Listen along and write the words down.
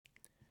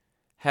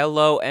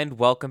Hello and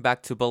welcome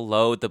back to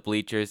Below the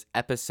Bleachers,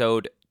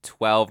 episode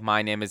 12.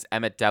 My name is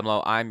Emmett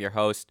Demlow. I'm your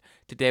host.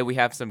 Today we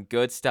have some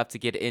good stuff to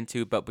get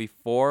into, but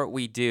before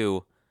we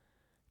do,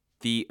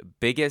 the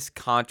biggest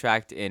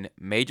contract in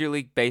Major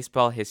League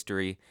Baseball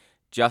history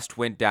just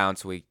went down,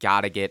 so we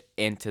gotta get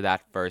into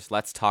that first.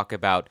 Let's talk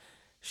about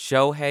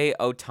Shohei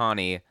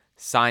Ohtani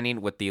signing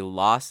with the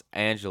Los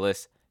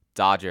Angeles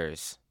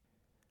Dodgers.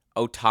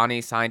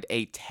 Ohtani signed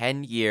a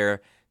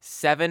 10-year,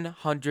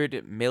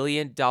 $700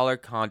 million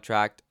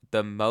contract,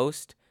 the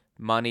most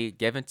money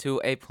given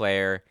to a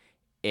player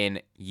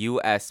in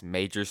U.S.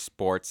 major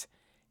sports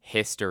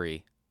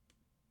history.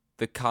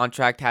 The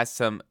contract has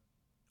some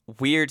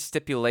weird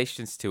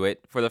stipulations to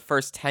it. For the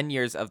first 10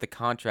 years of the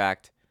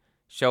contract,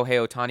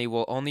 Shohei Ohtani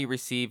will only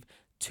receive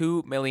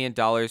 $2 million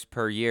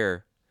per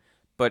year.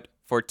 But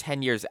for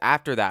 10 years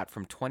after that,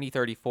 from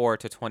 2034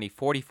 to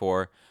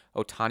 2044,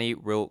 Ohtani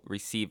will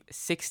receive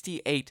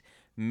 $68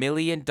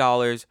 million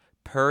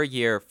per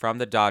year from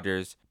the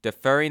Dodgers,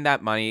 deferring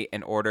that money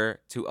in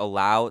order to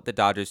allow the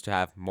Dodgers to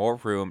have more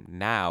room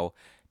now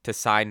to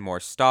sign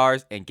more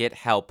stars and get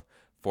help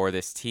for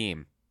this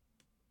team.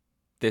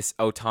 This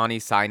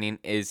Ohtani signing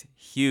is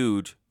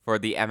huge for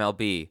the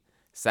MLB,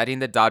 setting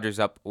the Dodgers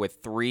up with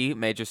three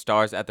major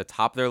stars at the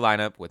top of their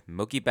lineup with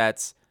Mookie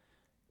Betts,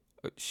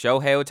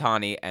 Shohei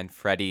Ohtani, and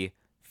Freddie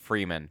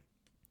Freeman.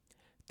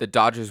 The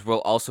Dodgers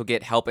will also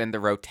get help in the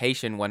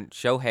rotation when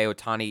Shohei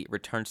Ohtani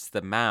returns to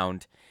the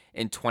mound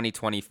in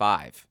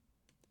 2025.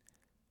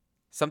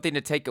 Something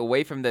to take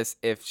away from this,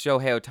 if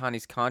Shohei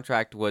Ohtani's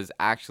contract was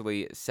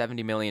actually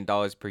 $70 million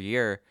per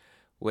year,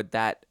 would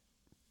that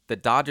the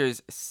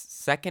Dodgers'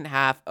 second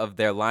half of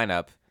their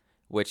lineup,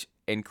 which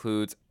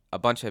includes a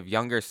bunch of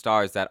younger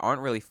stars that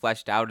aren't really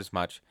fleshed out as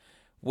much,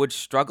 would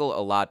struggle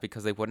a lot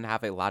because they wouldn't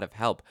have a lot of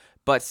help.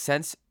 But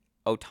since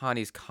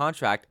Ohtani's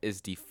contract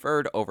is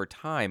deferred over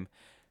time,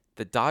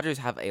 the Dodgers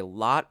have a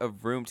lot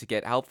of room to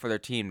get help for their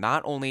team,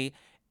 not only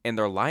in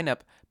their lineup,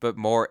 but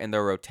more in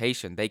their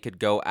rotation. They could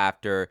go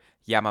after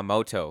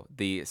Yamamoto,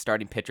 the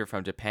starting pitcher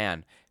from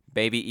Japan,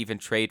 maybe even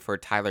trade for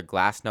Tyler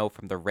Glasnow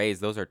from the Rays.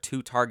 Those are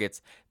two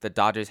targets the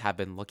Dodgers have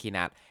been looking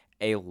at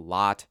a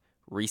lot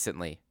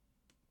recently.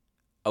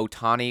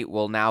 Ohtani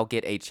will now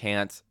get a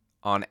chance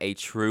on a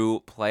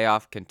true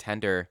playoff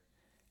contender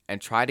and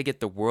try to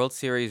get the World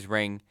Series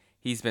ring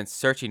he's been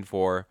searching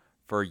for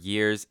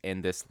years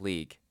in this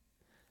league.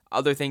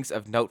 Other things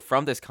of note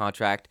from this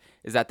contract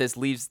is that this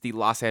leaves the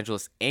Los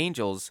Angeles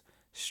Angels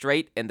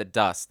straight in the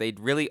dust. They'd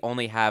really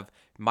only have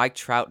Mike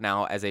Trout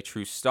now as a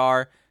true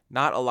star,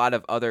 not a lot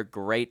of other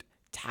great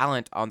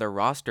talent on their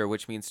roster,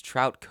 which means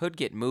Trout could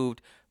get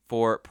moved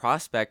for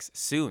prospects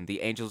soon.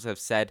 The Angels have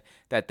said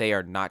that they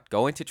are not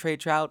going to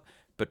trade Trout,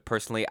 but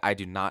personally, I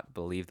do not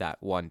believe that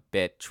one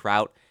bit.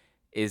 Trout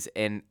is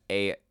in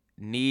a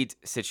need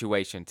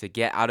situation to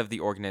get out of the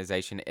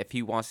organization if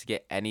he wants to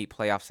get any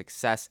playoff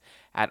success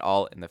at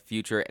all in the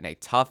future. In a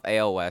tough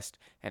AL West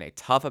and a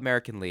tough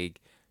American League,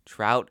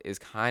 Trout is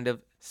kind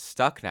of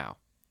stuck now.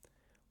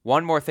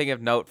 One more thing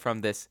of note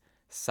from this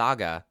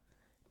saga: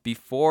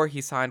 before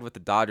he signed with the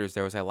Dodgers,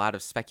 there was a lot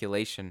of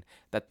speculation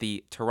that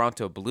the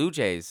Toronto Blue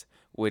Jays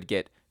would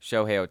get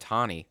Shohei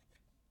Ohtani.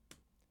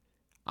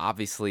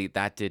 Obviously,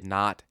 that did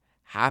not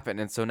happen,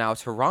 and so now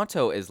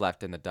Toronto is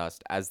left in the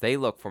dust as they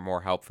look for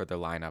more help for their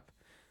lineup.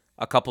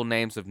 A couple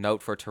names of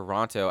note for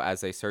Toronto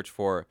as they search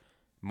for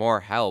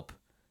more help: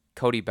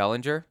 Cody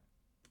Bellinger,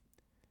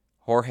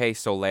 Jorge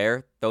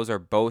Soler. Those are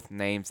both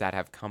names that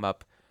have come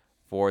up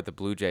for the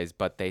Blue Jays,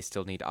 but they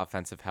still need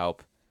offensive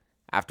help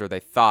after they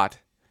thought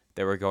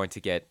they were going to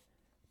get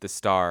the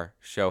star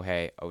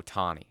Shohei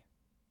Ohtani.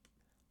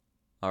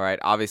 All right,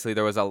 obviously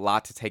there was a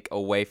lot to take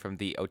away from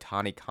the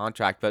Ohtani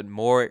contract, but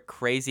more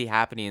crazy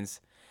happenings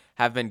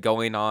have been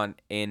going on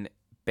in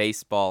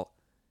baseball,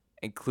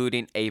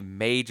 including a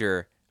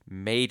major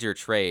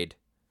trade.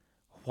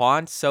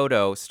 Juan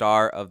Soto,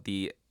 star of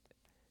the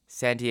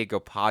San Diego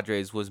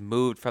Padres, was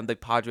moved from the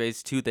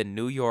Padres to the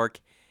New York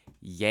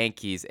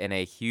Yankees in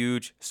a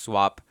huge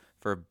swap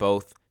for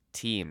both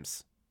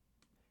teams.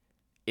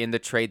 In the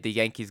trade, the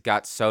Yankees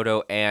got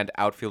Soto and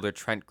outfielder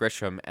Trent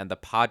Grisham, and the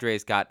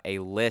Padres got a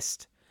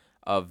list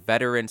of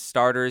veteran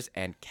starters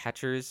and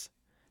catchers.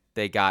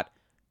 They got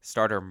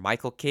starter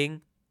Michael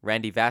King,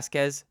 Randy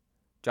Vasquez,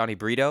 Johnny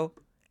Brito,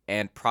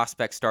 and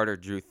prospect starter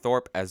Drew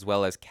Thorpe, as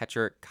well as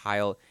catcher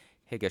Kyle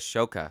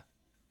Higashioka.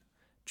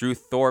 Drew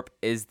Thorpe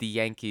is the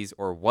Yankees,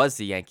 or was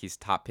the Yankees'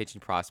 top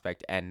pitching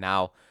prospect, and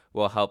now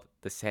will help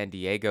the San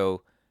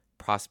Diego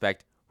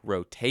prospect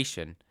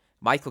rotation.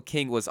 Michael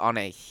King was on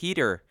a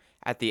heater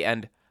at the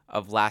end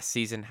of last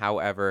season.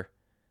 However,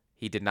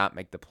 he did not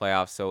make the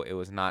playoffs, so it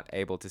was not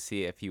able to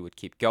see if he would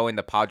keep going.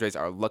 The Padres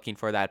are looking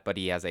for that, but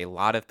he has a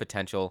lot of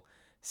potential,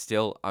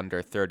 still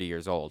under 30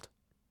 years old.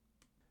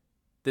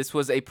 This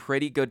was a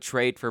pretty good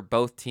trade for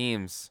both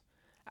teams,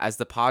 as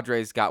the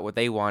Padres got what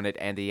they wanted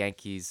and the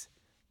Yankees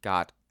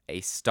got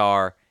a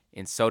star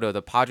in Soto.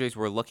 The Padres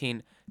were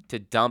looking to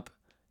dump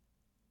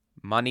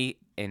money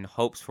in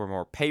hopes for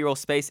more payroll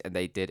space, and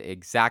they did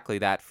exactly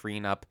that,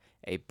 freeing up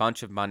a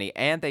bunch of money,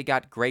 and they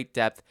got great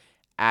depth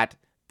at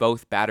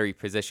both battery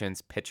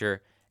positions,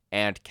 pitcher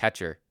and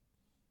catcher.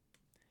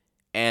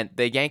 And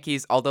the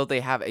Yankees, although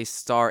they have a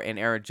star in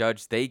Aaron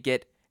Judge, they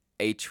get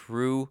a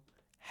true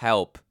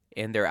help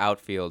in their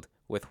outfield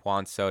with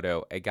Juan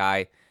Soto, a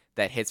guy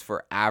that hits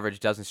for average,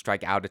 doesn't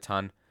strike out a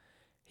ton.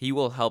 He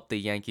will help the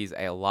Yankees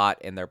a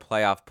lot in their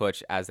playoff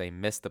push as they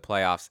missed the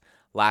playoffs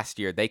last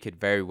year. They could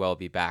very well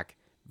be back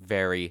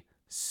very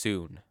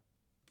soon.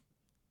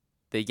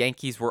 The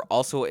Yankees were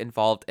also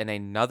involved in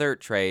another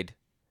trade.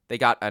 They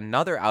got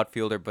another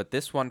outfielder, but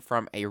this one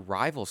from a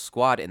rival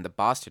squad in the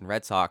Boston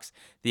Red Sox.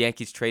 The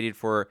Yankees traded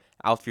for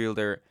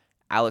outfielder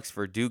Alex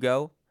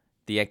Verdugo.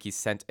 The Yankees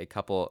sent a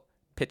couple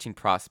pitching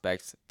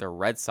prospects the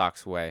Red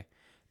Sox way.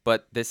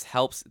 But this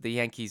helps the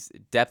Yankees'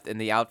 depth in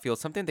the outfield,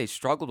 something they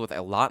struggled with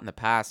a lot in the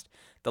past.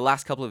 The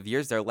last couple of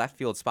years, their left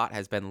field spot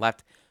has been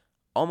left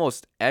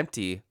almost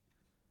empty,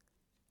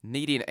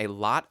 needing a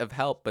lot of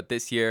help. But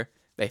this year,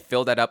 they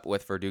filled that up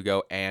with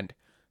Verdugo and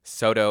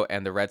Soto,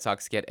 and the Red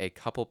Sox get a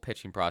couple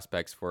pitching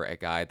prospects for a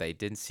guy they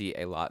didn't see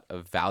a lot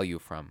of value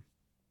from.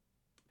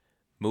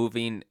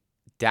 Moving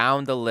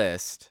down the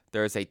list,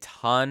 there's a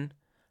ton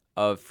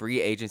of free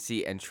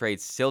agency and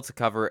trades still to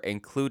cover,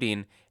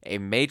 including a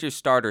major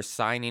starter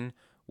signing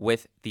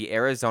with the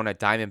Arizona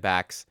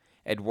Diamondbacks.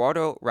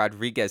 Eduardo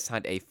Rodriguez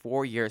signed a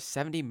 4-year,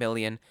 $70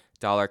 million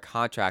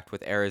contract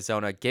with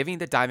Arizona, giving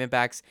the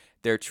Diamondbacks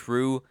their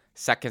true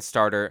second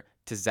starter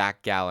to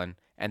Zach Gallen,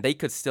 and they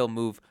could still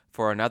move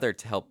for another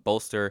to help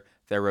bolster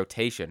their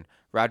rotation.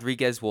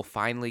 Rodriguez will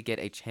finally get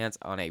a chance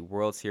on a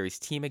World Series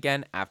team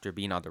again after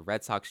being on the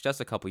Red Sox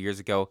just a couple years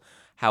ago.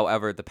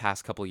 However, the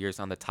past couple years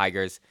on the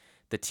Tigers,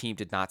 the team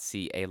did not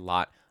see a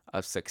lot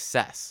of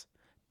success.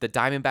 The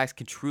Diamondbacks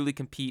can truly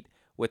compete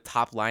with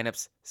top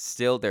lineups.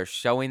 Still, they're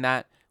showing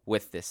that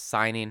with this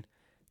signing.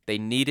 They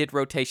needed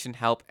rotation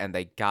help, and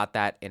they got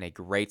that in a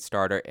great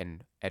starter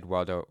in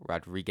Eduardo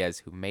Rodriguez,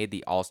 who made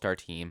the All-Star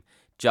team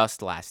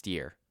just last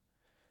year.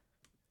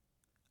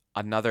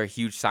 Another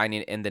huge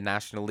signing in the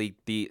National League,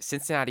 the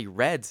Cincinnati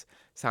Reds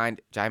signed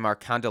Jeimer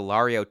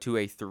Candelario to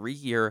a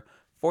 3-year,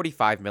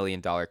 $45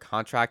 million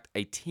contract,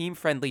 a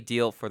team-friendly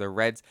deal for the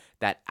Reds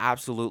that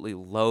absolutely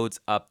loads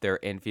up their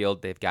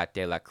infield. They've got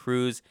De La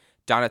Cruz,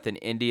 Jonathan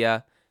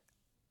India,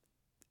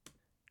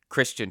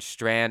 Christian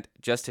Strand,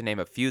 just to name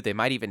a few. They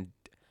might even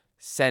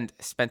send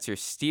Spencer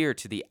Steer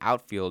to the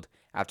outfield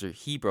after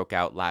he broke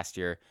out last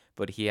year,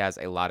 but he has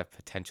a lot of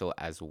potential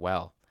as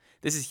well.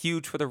 This is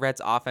huge for the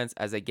Reds offense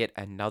as they get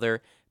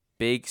another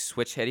big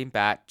switch-hitting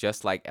bat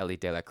just like Elly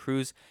De La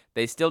Cruz.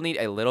 They still need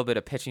a little bit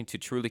of pitching to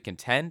truly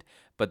contend,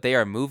 but they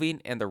are moving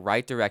in the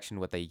right direction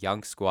with a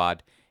young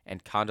squad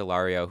and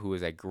Candelario, who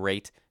is a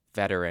great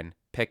veteran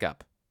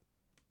pickup.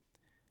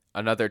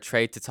 Another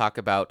trade to talk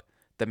about,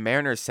 the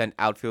Mariners sent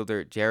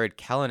outfielder Jarred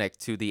Kelenic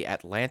to the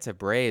Atlanta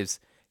Braves,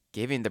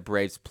 giving the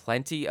Braves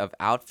plenty of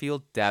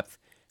outfield depth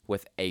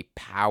with a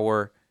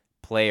power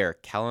player.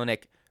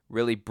 Kelenic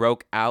really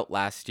broke out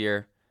last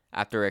year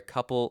after a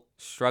couple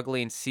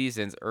struggling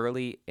seasons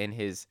early in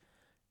his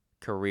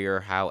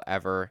career.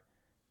 However,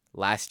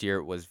 last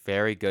year was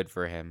very good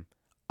for him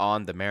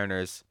on the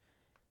Mariners.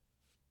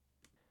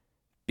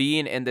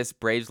 Being in this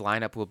Braves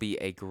lineup will be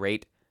a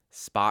great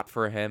spot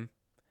for him.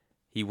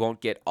 He won't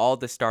get all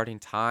the starting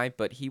time,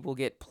 but he will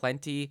get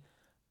plenty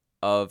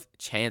of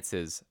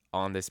chances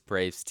on this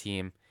Braves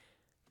team.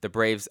 The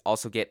Braves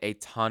also get a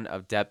ton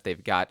of depth.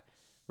 They've got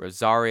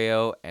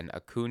Rosario and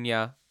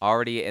Acuna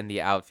already in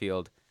the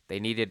outfield. They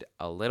needed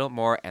a little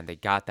more, and they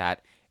got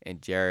that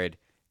in Jarred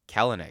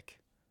Kelenic.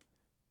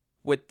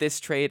 With this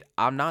trade,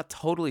 I'm not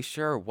totally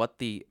sure what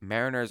the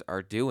Mariners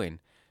are doing.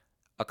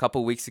 A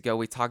couple weeks ago,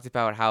 we talked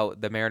about how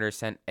the Mariners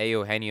sent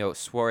Eugenio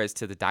Suarez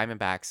to the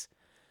Diamondbacks.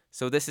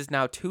 So this is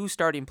now 2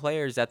 starting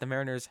players that the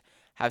Mariners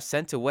have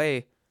sent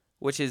away,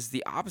 which is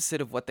the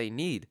opposite of what they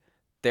need.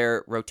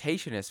 Their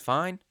rotation is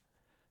fine,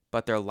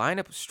 but their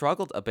lineup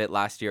struggled a bit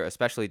last year,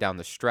 especially down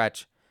the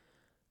stretch.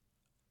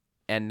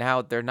 And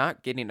now they're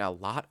not getting a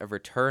lot of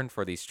return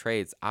for these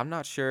trades. I'm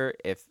not sure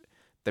if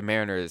the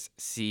Mariners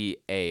see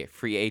a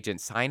free agent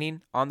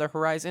signing on the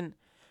horizon,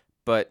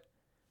 but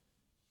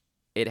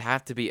it'd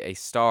have to be a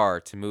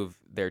star to move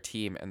their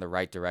team in the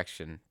right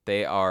direction.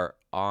 They are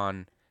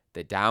on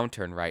the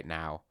downturn right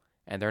now,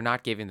 and they're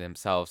not giving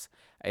themselves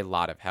a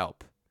lot of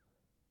help.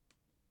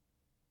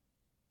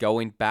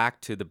 Going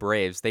back to the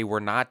Braves, they were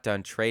not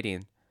done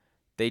trading.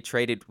 They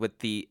traded with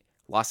the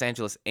Los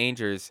Angeles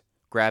Angels,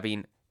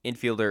 grabbing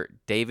infielder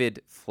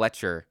David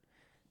Fletcher.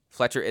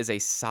 Fletcher is a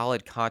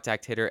solid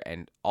contact hitter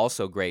and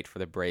also great for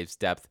the Braves'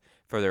 depth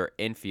for their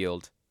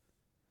infield.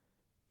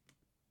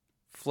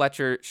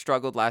 Fletcher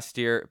struggled last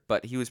year,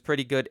 but he was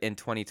pretty good in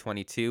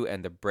 2022,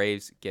 and the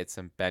Braves get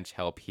some bench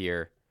help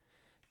here.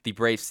 The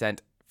Braves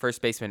sent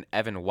first baseman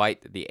Evan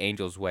White the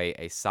Angels' way,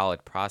 a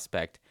solid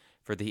prospect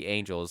for the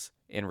Angels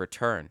in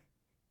return.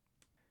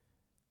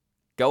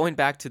 Going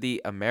back to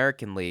the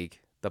American League,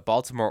 the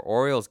Baltimore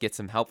Orioles get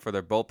some help for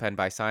their bullpen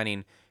by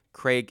signing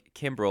Craig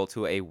Kimbrell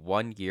to a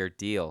 1-year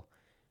deal.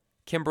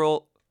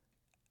 Kimbrell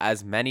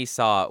as many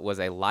saw, was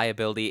a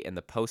liability in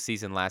the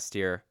postseason last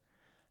year.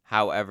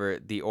 However,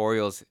 the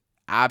Orioles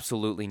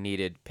absolutely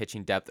needed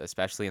pitching depth,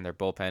 especially in their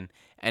bullpen.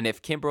 And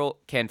if Kimbrel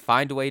can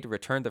find a way to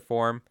return the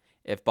form,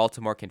 if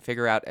Baltimore can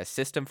figure out a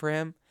system for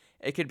him,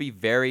 it could be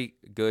very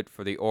good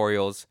for the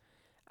Orioles,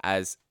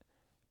 as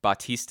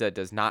Bautista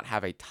does not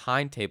have a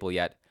timetable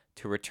yet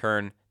to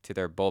return to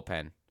their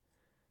bullpen.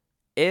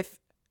 If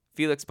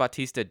Felix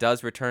Bautista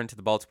does return to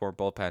the Baltimore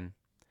bullpen,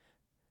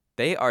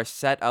 they are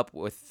set up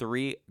with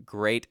 3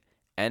 great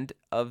end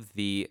of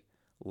the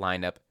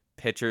lineup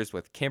pitchers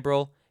with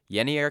Kimbrel,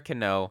 Yenier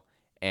Cano,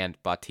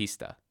 and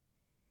Bautista.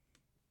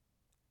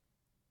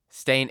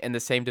 Staying in the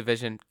same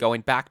division,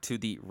 going back to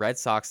the Red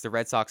Sox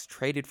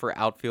traded for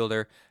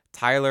outfielder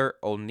Tyler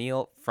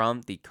O'Neill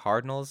from the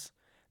Cardinals.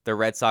 The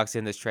Red Sox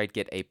in this trade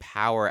get a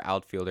power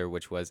outfielder,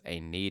 which was a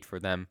need for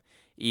them.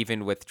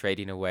 Even with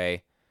trading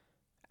away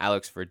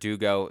Alex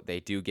Verdugo, they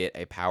do get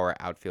a power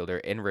outfielder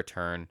in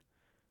return.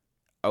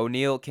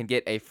 O'Neill can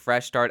get a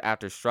fresh start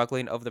after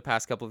struggling over the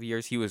past couple of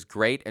years. He was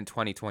great in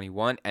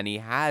 2021, and he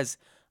has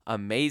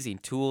amazing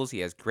tools. He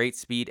has great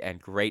speed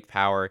and great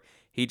power.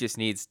 He just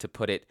needs to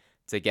put it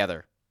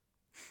together.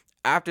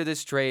 After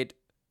this trade,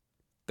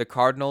 the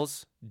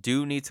Cardinals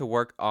do need to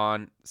work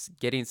on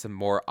getting some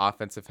more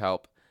offensive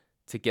help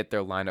to get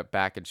their lineup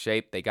back in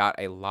shape. They got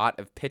a lot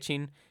of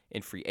pitching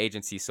in free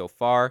agency so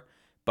far,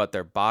 but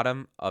their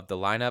bottom of the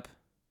lineup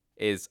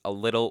is a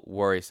little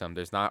worrisome.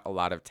 There's not a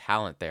lot of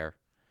talent there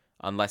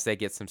unless they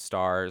get some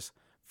stars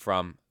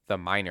from the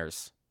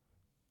minors.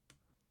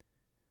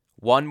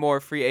 One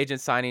more free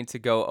agent signing to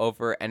go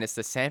over, and it's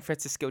the San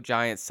Francisco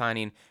Giants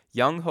signing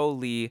Young-Ho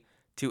Lee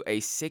to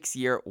a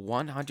 6-year,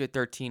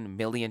 $113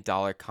 million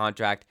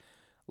contract.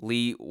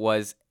 Lee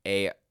was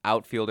a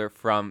outfielder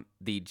from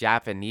the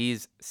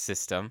Japanese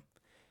system,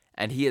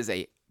 and he is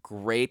a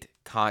great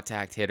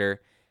contact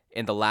hitter.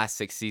 In the last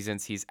 6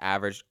 seasons, he's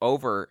averaged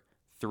over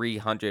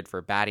 300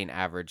 for batting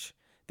average.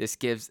 This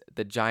gives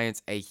the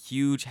Giants a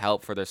huge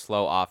help for their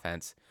slow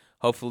offense.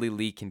 Hopefully,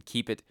 Lee can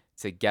keep it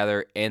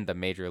together in the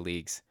major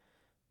leagues.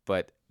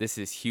 But this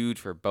is huge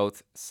for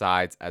both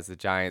sides as the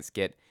Giants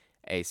get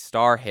a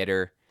star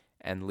hitter,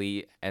 and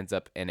Lee ends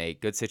up in a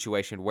good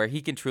situation where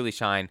he can truly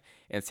shine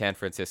in San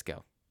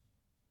Francisco.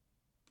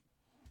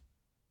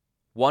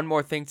 One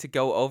more thing to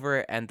go over,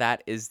 and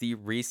that is the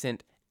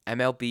recent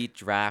MLB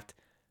draft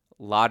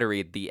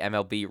lottery. The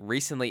MLB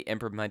recently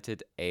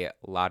implemented a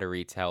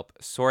lottery to help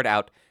sort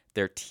out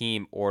their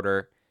team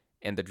order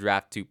in the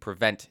draft to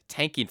prevent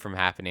tanking from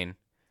happening.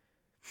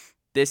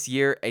 This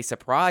year, a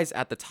surprise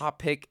at the top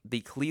pick, the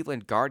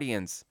Cleveland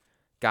Guardians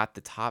got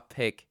the top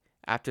pick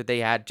after they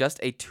had just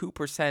a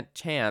 2%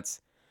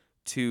 chance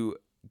to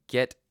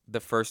get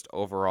the first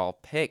overall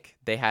pick.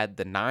 They had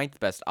the 9th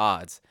best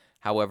odds.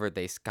 However,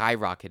 they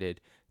skyrocketed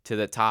to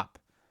the top.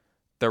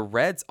 The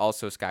Reds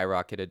also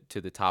skyrocketed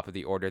to the top of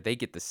the order. They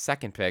get the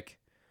 2nd pick.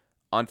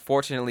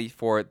 Unfortunately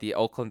for the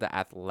Oakland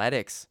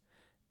Athletics,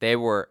 they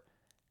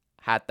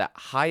had the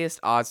highest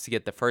odds to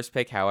get the 1st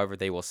pick. However,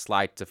 they will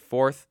slide to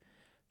 4th.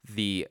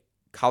 The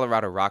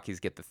Colorado Rockies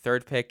get the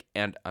 3rd pick,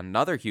 and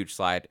another huge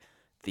slide.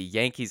 The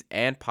Yankees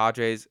and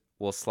Padres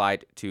will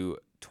slide to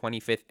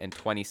 25th and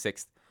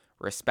 26th,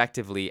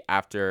 respectively,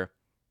 after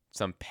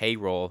some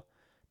payroll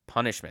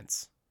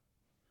punishments.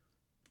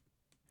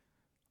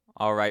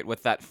 All right,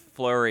 with that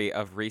flurry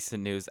of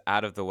recent news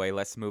out of the way,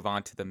 let's move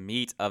on to the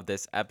meat of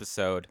this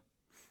episode.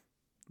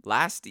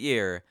 Last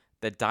year,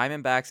 the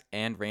Diamondbacks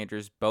and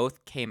Rangers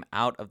both came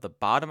out of the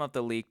bottom of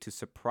the league to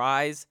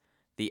surprise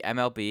the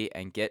MLB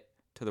and get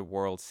to the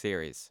World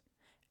Series.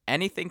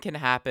 Anything can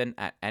happen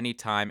at any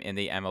time in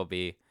the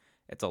MLB.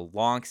 It's a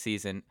long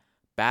season.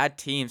 Bad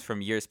teams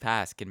from years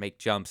past can make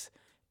jumps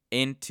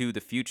into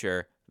the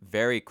future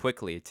very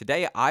quickly.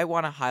 Today, I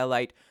want to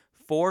highlight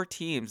 4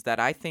 teams that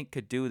I think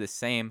could do the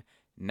same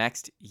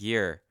next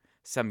year.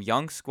 Some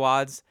young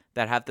squads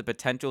that have the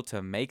potential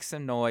to make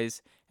some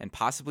noise and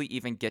possibly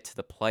even get to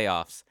the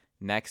playoffs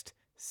next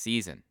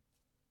season.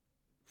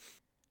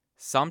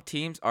 Some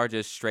teams are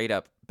just straight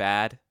up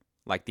bad,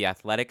 like the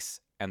Athletics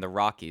and the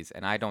Rockies,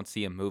 and I don't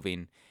see them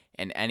moving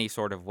in any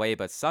sort of way,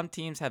 but some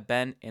teams have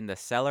been in the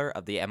cellar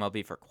of the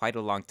MLB for quite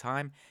a long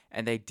time,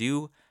 and they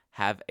do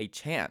have a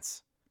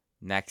chance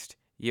next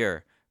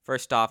year.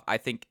 First off, I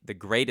think the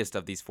greatest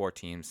of these 4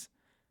 teams,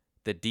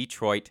 the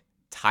Detroit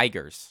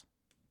Tigers.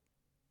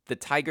 The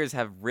Tigers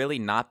have really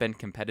not been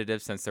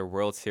competitive since their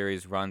World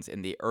Series runs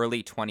in the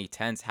early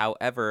 2010s.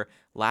 However,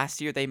 last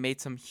year they made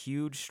some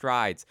huge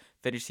strides,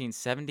 finishing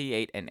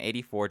 78 and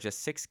 84,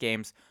 just 6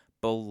 games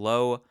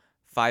below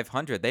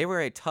 500. They were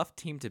a tough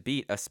team to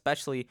beat,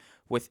 especially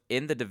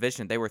within the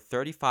division. They were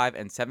 35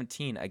 and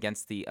 17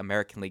 against the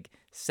American League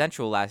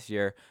Central last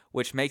year,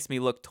 which makes me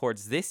look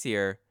towards this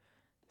year,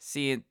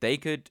 seeing they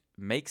could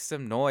make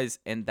some noise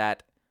in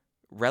that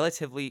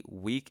relatively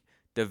weak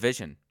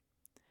division.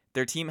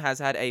 Their team has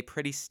had a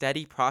pretty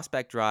steady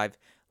prospect drive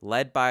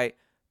led by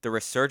the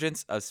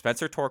resurgence of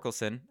Spencer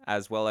Torkelson,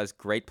 as well as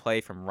great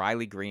play from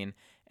Riley Green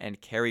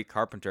and Kerry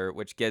Carpenter,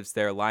 which gives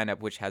their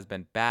lineup, which has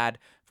been bad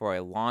for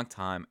a long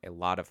time, a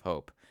lot of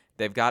hope.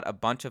 They've got a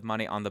bunch of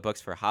money on the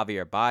books for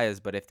Javier Baez,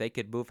 but if they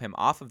could move him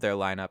off of their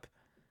lineup,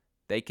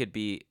 they could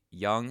be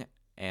young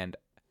and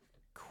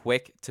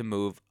quick to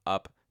move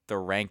up the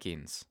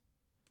rankings.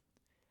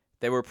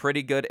 They were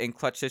pretty good in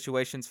clutch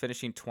situations,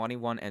 finishing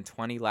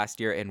 21-20 last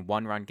year in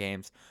one-run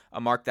games, a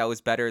mark that was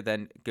better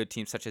than good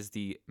teams such as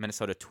the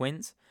Minnesota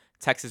Twins,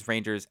 Texas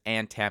Rangers,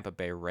 and Tampa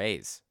Bay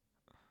Rays.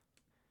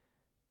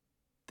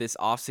 This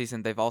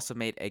offseason, they've also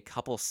made a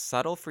couple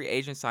subtle free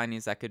agent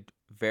signings that could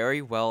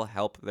very well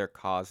help their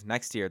cause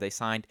next year. They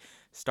signed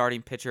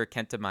starting pitcher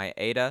Kenta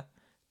Maeda.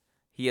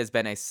 He has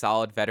been a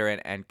solid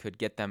veteran and could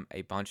get them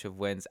a bunch of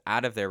wins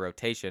out of their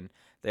rotation.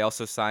 They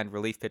also signed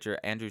relief pitcher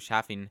Andrew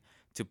Chaffin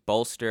to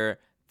bolster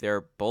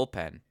their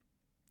bullpen.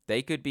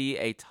 They could be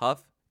a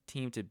tough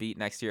team to beat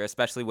next year,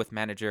 especially with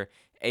manager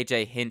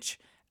AJ Hinch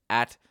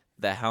at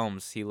the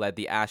helms. He led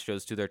the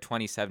Astros to their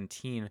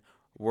 2017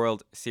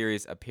 World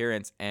Series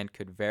appearance and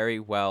could very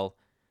well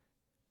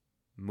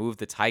move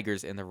the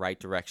Tigers in the right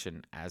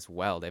direction as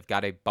well. They've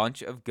got a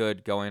bunch of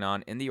good going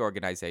on in the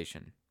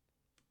organization.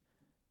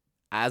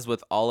 As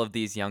with all of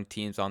these young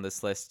teams on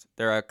this list,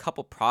 there are a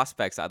couple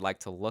prospects I'd like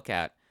to look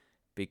at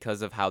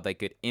because of how they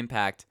could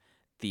impact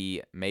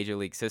the major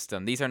league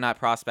system. These are not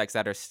prospects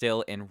that are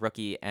still in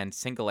rookie and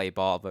single A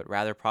ball, but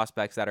rather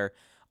prospects that are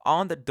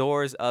on the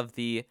doors of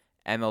the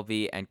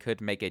MLB and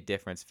could make a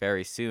difference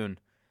very soon.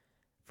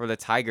 For the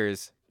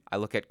Tigers, I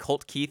look at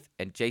Colt Keith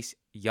and Jace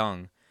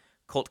Young.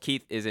 Colt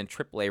Keith is in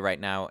AAA right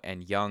now,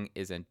 and Young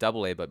is in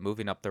AA, but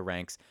moving up the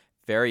ranks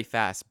very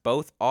fast.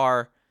 Both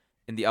are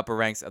in the upper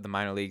ranks of the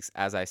minor leagues,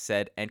 as I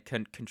said, and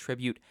can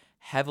contribute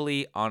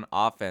heavily on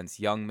offense.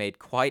 Young made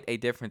quite a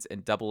difference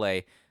in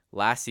AA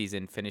last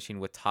season, finishing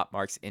with top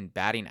marks in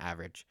batting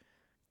average.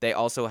 They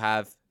also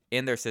have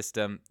in their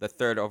system the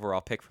third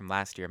overall pick from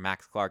last year,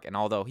 Max Clark, and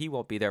although he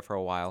won't be there for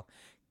a while,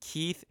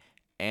 Keith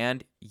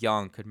and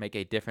Young could make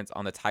a difference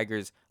on the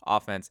Tigers'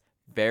 offense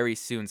very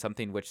soon,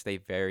 something which they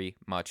very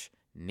much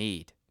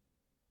need.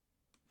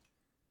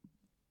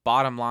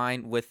 Bottom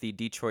line with the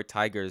Detroit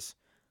Tigers,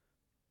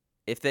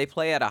 if they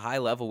play at a high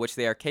level, which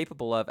they are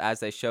capable of as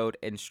they showed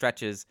in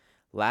stretches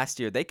last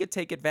year, they could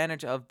take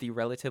advantage of the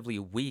relatively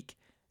weak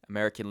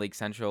American League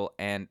Central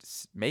and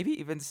maybe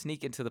even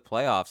sneak into the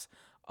playoffs,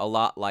 a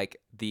lot like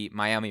the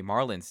Miami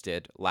Marlins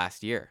did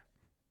last year.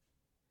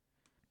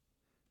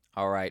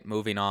 All right,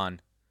 moving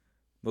on.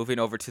 Moving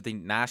over to the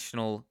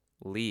National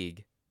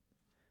League.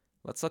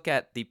 Let's look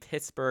at the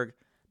Pittsburgh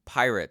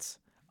Pirates.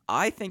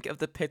 I think of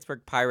the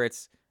Pittsburgh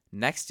Pirates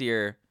next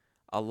year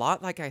a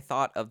lot like I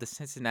thought of the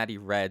Cincinnati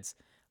Reds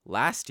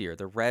last year.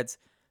 The Reds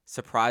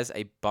surprised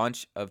a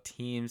bunch of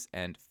teams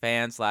and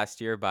fans last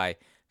year by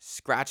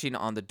scratching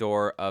on the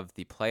door of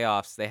the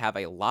playoffs. They have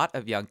a lot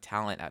of young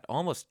talent at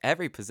almost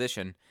every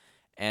position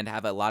and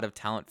have a lot of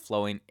talent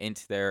flowing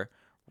into their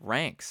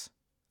ranks.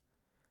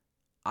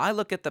 I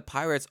look at the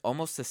Pirates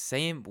almost the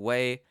same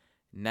way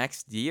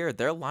next year.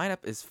 Their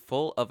lineup is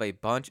full of a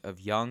bunch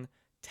of young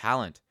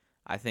talent.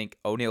 I think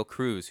O'Neal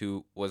Cruz,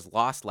 who was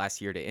lost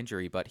last year to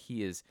injury, but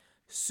he is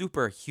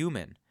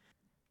superhuman.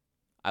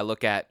 I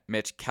look at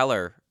Mitch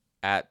Keller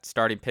at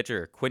starting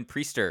pitcher, Quinn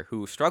Priester,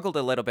 who struggled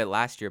a little bit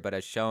last year, but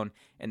has shown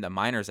in the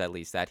minors at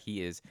least that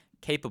he is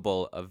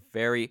capable of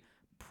very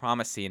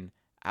promising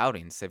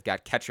outings. They've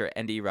got catcher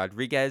Endy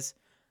Rodriguez,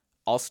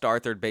 all-star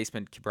third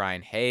baseman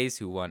Brian Hayes,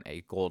 who won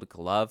a Gold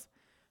Glove.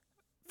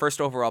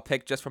 First overall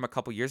pick just from a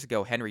couple years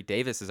ago, Henry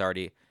Davis has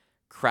already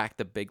cracked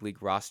the big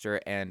league roster,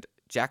 and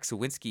Jack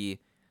Sawinski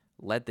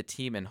led the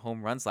team in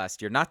home runs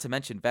last year, not to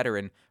mention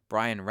veteran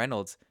Brian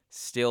Reynolds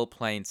still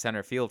playing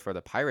center field for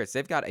the Pirates.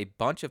 They've got a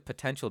bunch of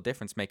potential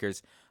difference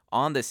makers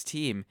on this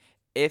team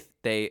if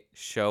they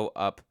show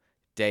up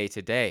day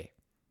to day.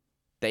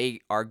 They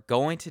are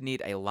going to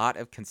need a lot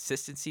of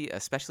consistency,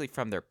 especially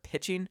from their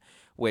pitching,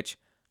 which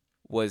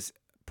was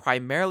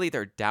primarily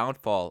their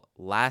downfall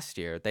last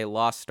year. They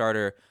lost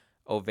starter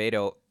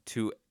Oviedo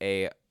to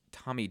a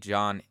Tommy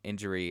John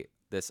injury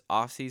this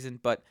offseason,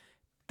 but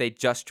they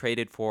just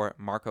traded for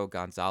Marco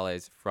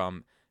Gonzalez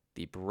from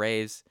the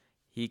Braves.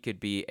 He could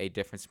be a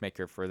difference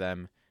maker for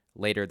them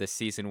later this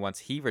season once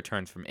he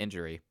returns from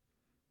injury.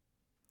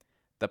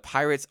 The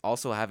Pirates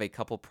also have a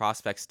couple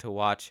prospects to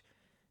watch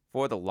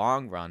for the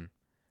long run.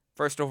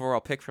 First overall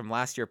pick from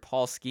last year,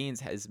 Paul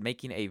Skeens is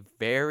making a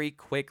very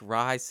quick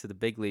rise to the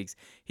big leagues.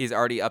 He's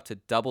already up to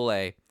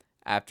AA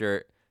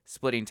after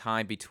splitting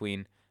time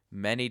between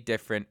many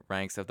different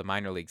ranks of the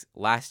minor leagues.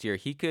 Last year,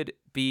 he could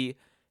be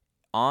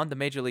on the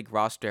major league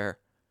roster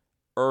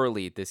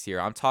early this year.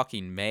 I'm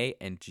talking May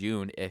and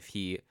June if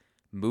he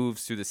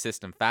moves through the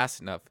system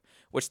fast enough,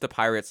 which the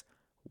Pirates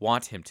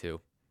want him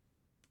to.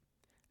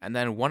 And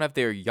then one of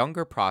their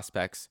younger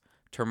prospects,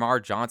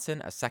 Termarr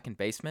Johnson, a second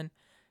baseman,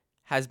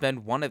 has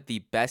been one of the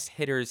best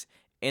hitters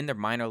in the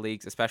minor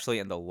leagues, especially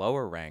in the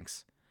lower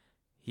ranks.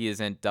 He is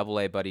in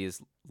AA, but he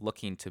is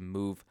looking to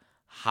move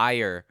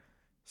higher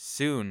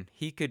soon.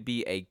 He could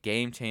be a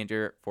game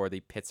changer for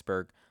the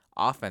Pittsburgh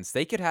offense.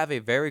 They could have a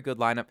very good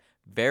lineup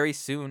very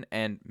soon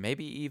and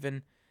maybe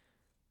even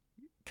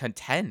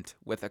contend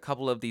with a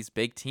couple of these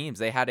big teams.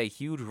 They had a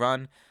huge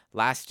run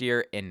last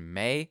year in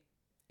May,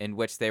 in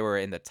which they were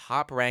in the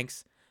top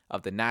ranks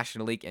of the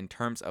National League in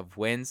terms of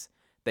wins.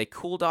 They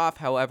cooled off,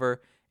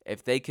 however.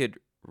 If they could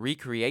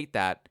recreate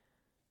that,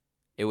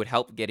 it would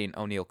help getting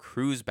O'Neal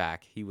Cruz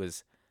back. He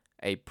was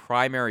a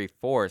primary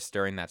force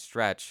during that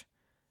stretch.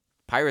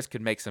 Pirates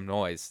could make some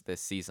noise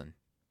this season.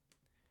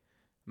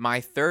 My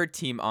third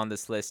team on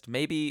this list,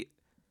 maybe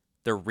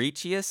the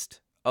reachiest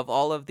of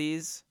all of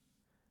these,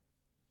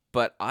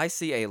 but I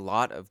see a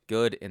lot of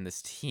good in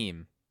this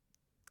team,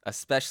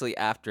 especially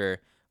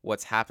after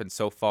what's happened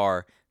so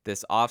far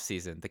this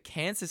offseason. The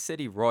Kansas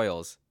City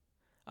Royals,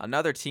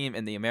 another team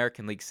in the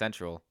American League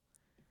Central,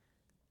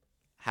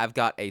 have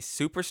got a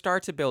superstar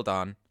to build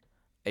on,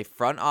 a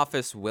front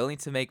office willing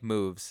to make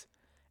moves,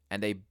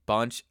 and a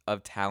bunch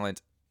of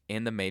talent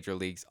in the major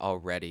leagues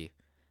already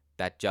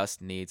that just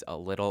needs a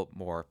little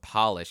more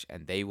polish,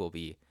 and they will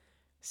be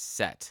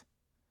set.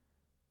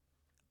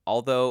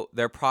 Although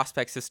their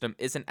prospect system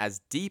isn't as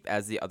deep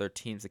as the other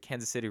teams, the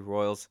Kansas City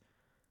Royals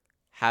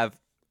have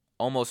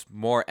almost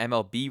more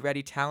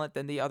MLB-ready talent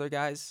than the other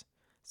guys,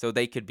 so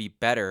they could be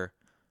better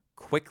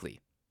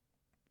quickly.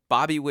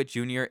 Bobby Witt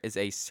Jr. is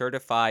a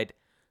certified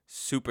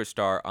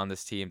superstar on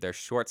this team. Their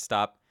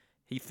shortstop,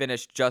 he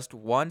finished just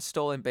one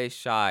stolen base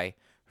shy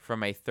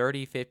from a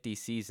 30-50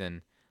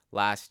 season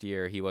last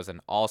year. He was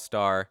an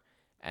all-star,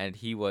 and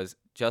he was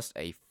just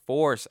a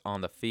force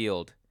on the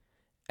field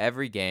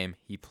every game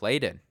he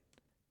played in.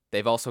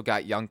 They've also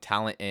got young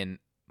talent in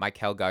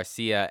Michael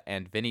Garcia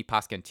and Vinny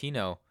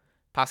Pasquantino.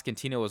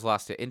 Pasquantino was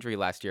lost to injury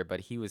last year,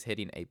 but he was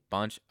hitting a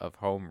bunch of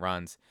home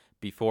runs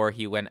before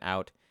he went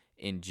out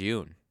in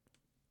June.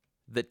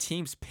 The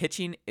team's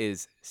pitching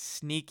is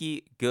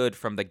sneaky good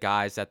from the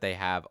guys that they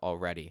have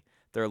already.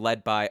 They're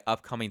led by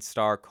upcoming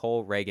star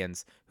Cole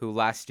Ragans, who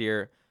last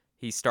year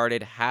he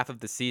started half of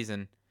the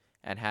season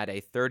and had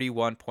a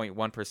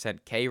 31.1%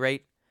 K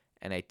rate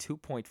and a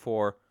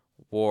 2.4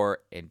 WAR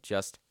in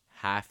just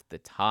half the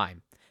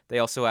time. They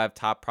also have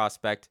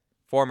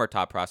former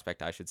top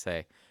prospect,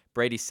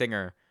 Brady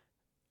Singer,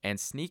 and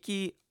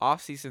sneaky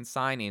offseason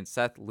signing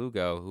Seth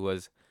Lugo, who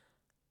was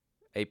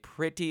a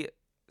pretty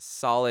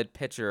solid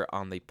pitcher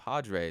on the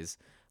Padres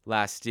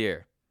last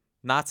year.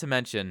 Not to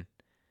mention,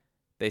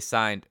 they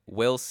signed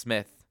Will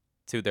Smith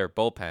to their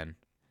bullpen.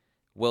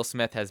 Will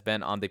Smith has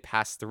been on the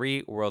past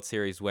 3 World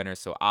Series winners,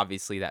 so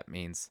obviously that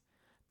means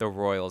the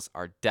Royals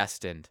are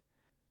destined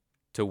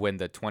to win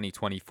the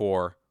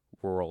 2024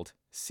 World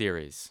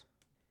Series.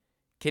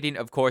 Kidding,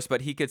 of course,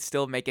 but he could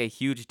still make a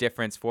huge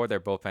difference for their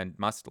bullpen,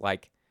 much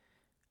like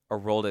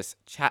Aroldis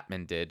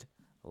Chapman did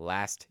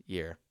last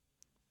year.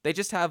 They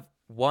just have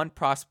one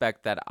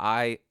prospect that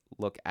I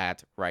look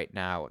at right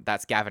now.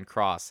 That's Gavin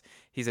Cross.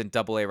 He's in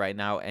Double-A right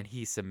now, and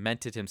he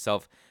cemented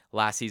himself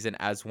last season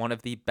as one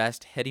of the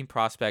best hitting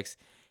prospects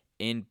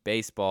in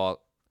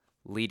baseball,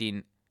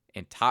 leading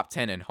in top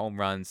 10 in home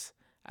runs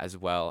as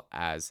well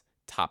as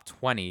top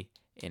 20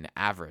 in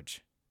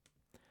average.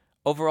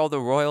 Overall, the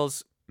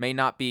Royals may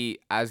not be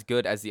as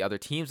good as the other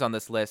teams on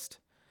this list,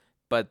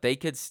 but they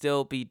could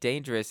still be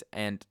dangerous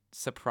and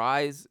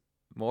surprise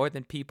more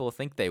than people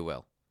think they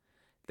will.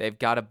 They've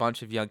got a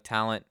bunch of young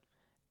talent,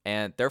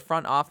 and their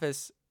front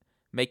office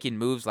making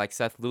moves like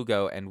Seth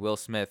Lugo and Will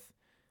Smith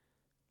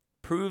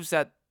proves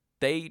that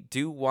they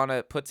do want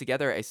to put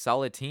together a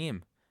solid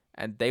team,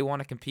 and they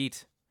want to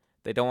compete.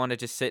 They don't want to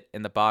just sit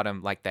in the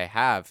bottom like they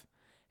have,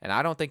 and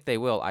I don't think they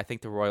will. I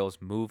think the Royals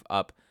move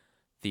up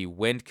the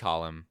win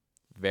column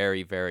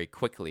very, very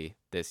quickly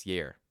this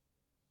year.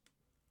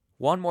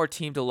 One more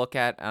team to look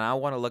at, and I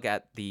want to look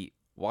at the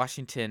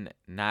Washington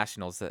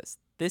Nationals.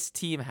 This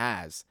team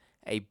has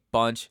a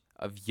bunch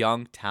of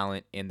young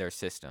talent in their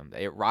system.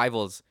 It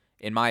rivals,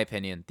 in my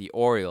opinion, the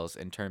Orioles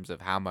in terms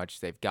of how much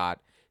they've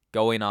got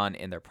going on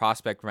in their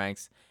prospect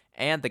ranks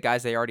and the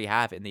guys they already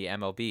have in the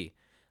MLB.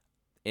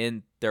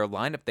 In their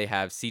lineup, they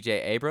have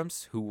CJ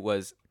Abrams, who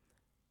was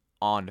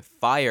on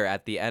fire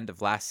at the end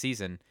of last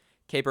season.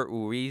 Keibert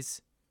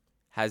Ruiz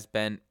has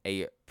been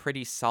a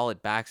pretty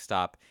solid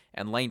backstop,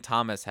 and Lane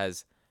Thomas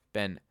has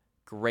been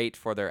great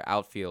for their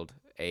outfield,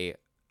 a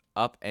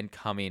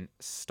up-and-coming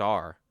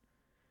star.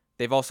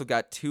 They've also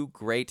got 2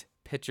 great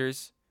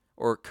pitchers,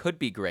 or could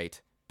be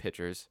great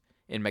pitchers,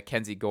 in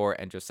Mackenzie Gore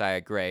and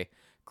Josiah Gray.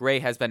 Gray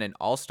has been an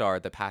all-star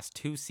the past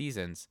 2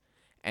 seasons,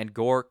 and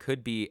Gore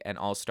could be an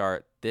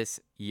all-star this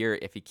year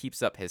if he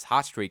keeps up his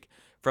hot streak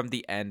from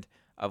the end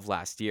of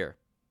last year.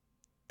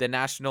 The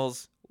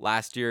Nationals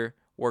last year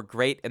were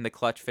great in the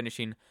clutch,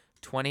 finishing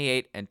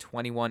 28 and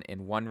 21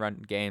 in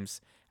one-run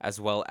games,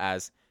 as well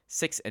as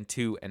 6 and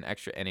 2 in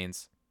extra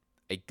innings.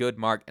 A good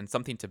mark and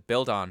something to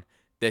build on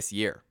this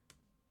year.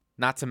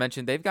 Not to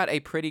mention, they've got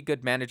a pretty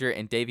good manager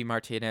in Davey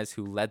Martinez,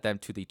 who led them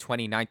to the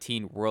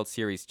 2019 World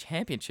Series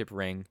championship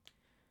ring,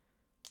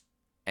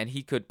 and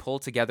he could pull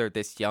together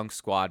this young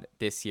squad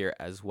this year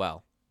as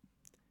well.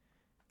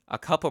 A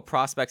couple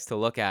prospects to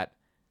look at.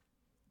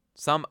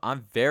 Some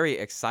I'm very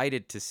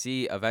excited to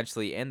see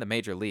eventually in the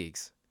major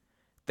leagues.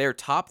 Their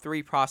top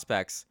 3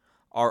 prospects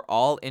are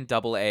all in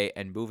Double A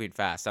and moving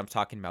fast. I'm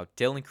talking about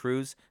Dylan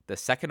Cruz, the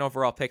second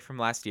overall pick from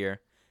last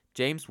year,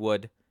 James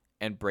Wood,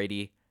 and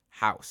Brady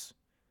House.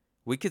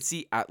 We could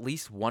see at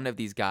least one of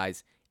these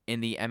guys in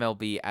the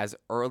MLB as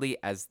early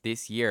as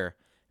this year,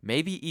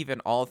 maybe even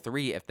all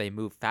three if they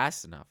move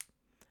fast enough.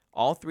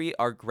 All three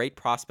are great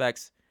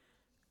prospects.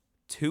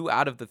 2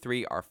 out of the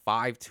 3 are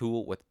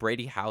 5-tool, with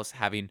Brady House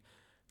having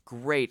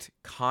great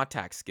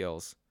contact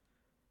skills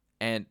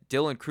and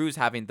Dylan Cruz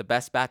having the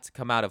best bat to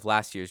come out of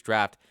last year's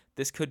draft.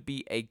 This could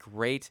be a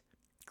great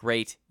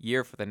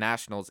year for the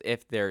Nationals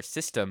if their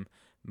system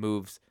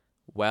moves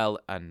well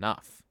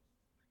enough.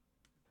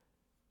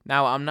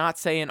 Now, I'm not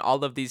saying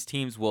all of these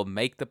teams will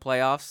make the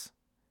playoffs.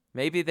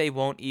 Maybe they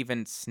won't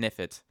even sniff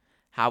it.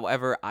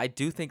 However, I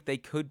do think they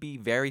could be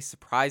very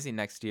surprising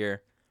next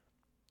year,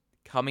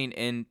 coming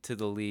into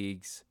the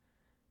league's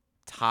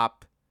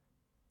top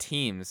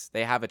teams.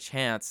 They have a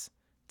chance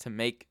to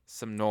make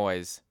some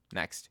noise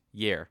next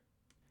year.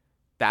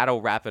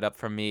 That'll wrap it up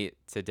from me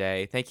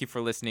today. Thank you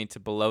for listening to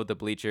Below the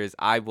Bleachers.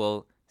 I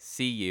will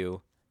see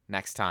you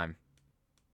next time.